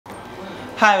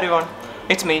Hi everyone,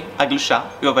 it's me,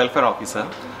 Akhil, your welfare officer.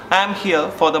 I am here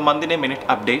for the month in a minute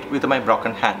update with my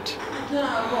broken hand.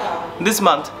 This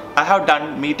month, I have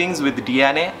done meetings with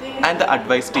DNA and the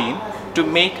advice team to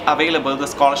make available the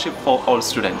scholarship for all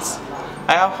students.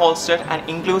 I have hosted an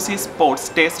inclusive sports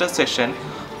taster session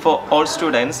for all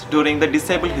students during the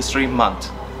Disabled History Month.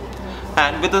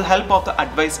 And with the help of the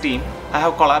advice team, I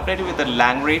have collaborated with the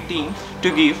Langray team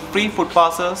to give free food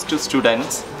passes to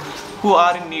students who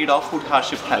are in need of food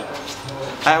hardship help.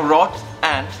 I have wrote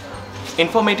an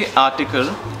informative article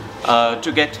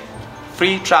to get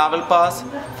free travel pass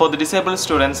for the disabled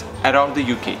students around the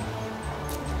UK.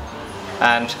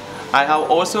 And I have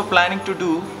also planning to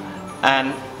do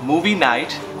an movie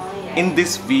night in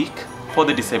this week for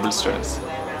the disabled students.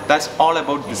 That's all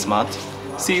about this month.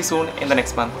 See you soon in the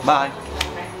next month. Bye.